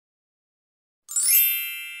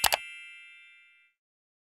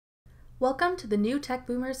Welcome to the new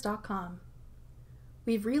TechBoomers.com.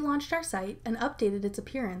 We've relaunched our site and updated its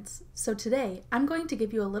appearance, so today I'm going to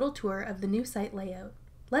give you a little tour of the new site layout.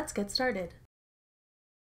 Let's get started.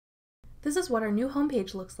 This is what our new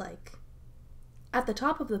homepage looks like. At the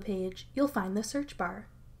top of the page, you'll find the search bar.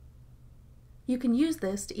 You can use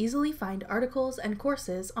this to easily find articles and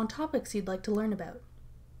courses on topics you'd like to learn about.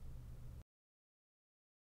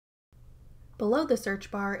 Below the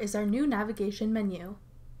search bar is our new navigation menu.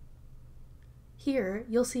 Here,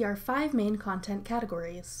 you'll see our 5 main content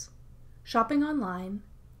categories: shopping online,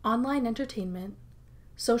 online entertainment,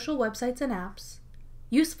 social websites and apps,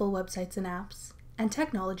 useful websites and apps, and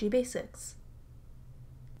technology basics.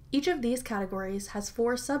 Each of these categories has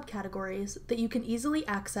 4 subcategories that you can easily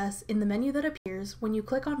access in the menu that appears when you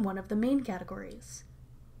click on one of the main categories.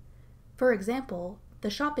 For example, the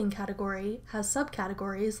shopping category has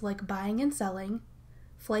subcategories like buying and selling,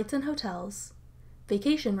 flights and hotels,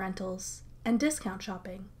 vacation rentals, and discount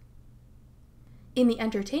shopping. In the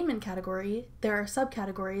entertainment category, there are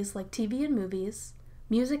subcategories like TV and movies,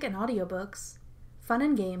 music and audiobooks, fun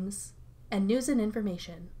and games, and news and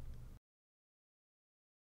information.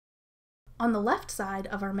 On the left side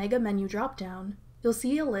of our mega menu dropdown, you'll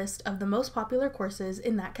see a list of the most popular courses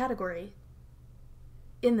in that category.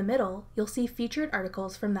 In the middle, you'll see featured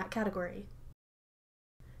articles from that category.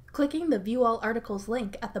 Clicking the View All Articles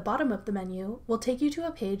link at the bottom of the menu will take you to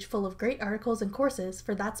a page full of great articles and courses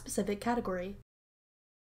for that specific category.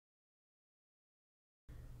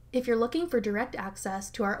 If you're looking for direct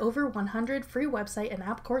access to our over 100 free website and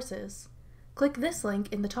app courses, click this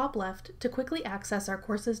link in the top left to quickly access our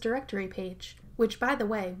courses directory page, which, by the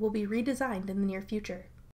way, will be redesigned in the near future.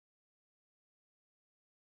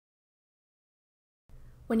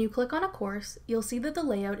 When you click on a course, you'll see that the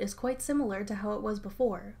layout is quite similar to how it was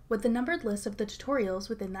before, with the numbered list of the tutorials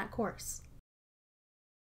within that course.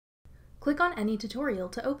 Click on any tutorial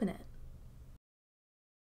to open it.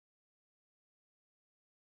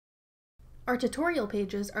 Our tutorial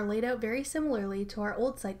pages are laid out very similarly to our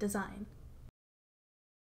old site design.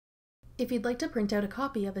 If you'd like to print out a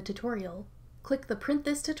copy of a tutorial, click the Print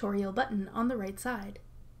This Tutorial button on the right side.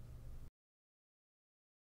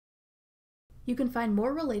 You can find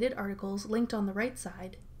more related articles linked on the right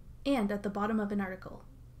side and at the bottom of an article.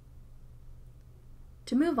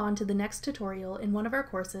 To move on to the next tutorial in one of our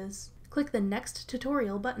courses, click the Next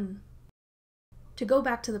Tutorial button. To go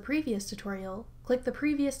back to the previous tutorial, click the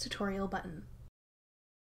Previous Tutorial button.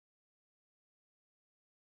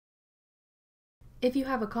 If you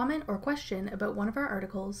have a comment or question about one of our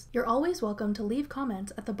articles, you're always welcome to leave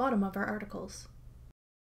comments at the bottom of our articles.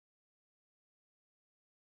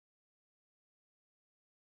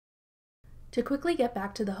 To quickly get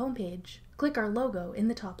back to the homepage, click our logo in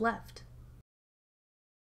the top left.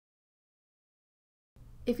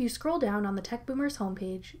 If you scroll down on the TechBoomers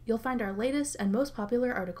homepage, you'll find our latest and most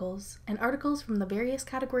popular articles and articles from the various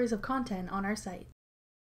categories of content on our site.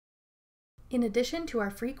 In addition to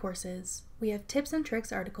our free courses, we have tips and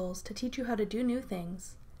tricks articles to teach you how to do new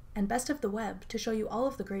things, and Best of the Web to show you all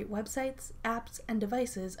of the great websites, apps, and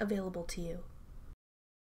devices available to you.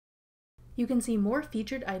 You can see more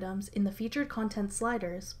featured items in the featured content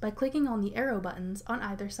sliders by clicking on the arrow buttons on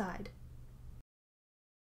either side.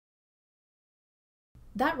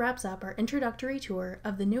 That wraps up our introductory tour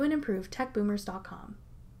of the new and improved TechBoomers.com.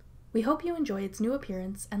 We hope you enjoy its new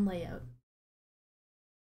appearance and layout.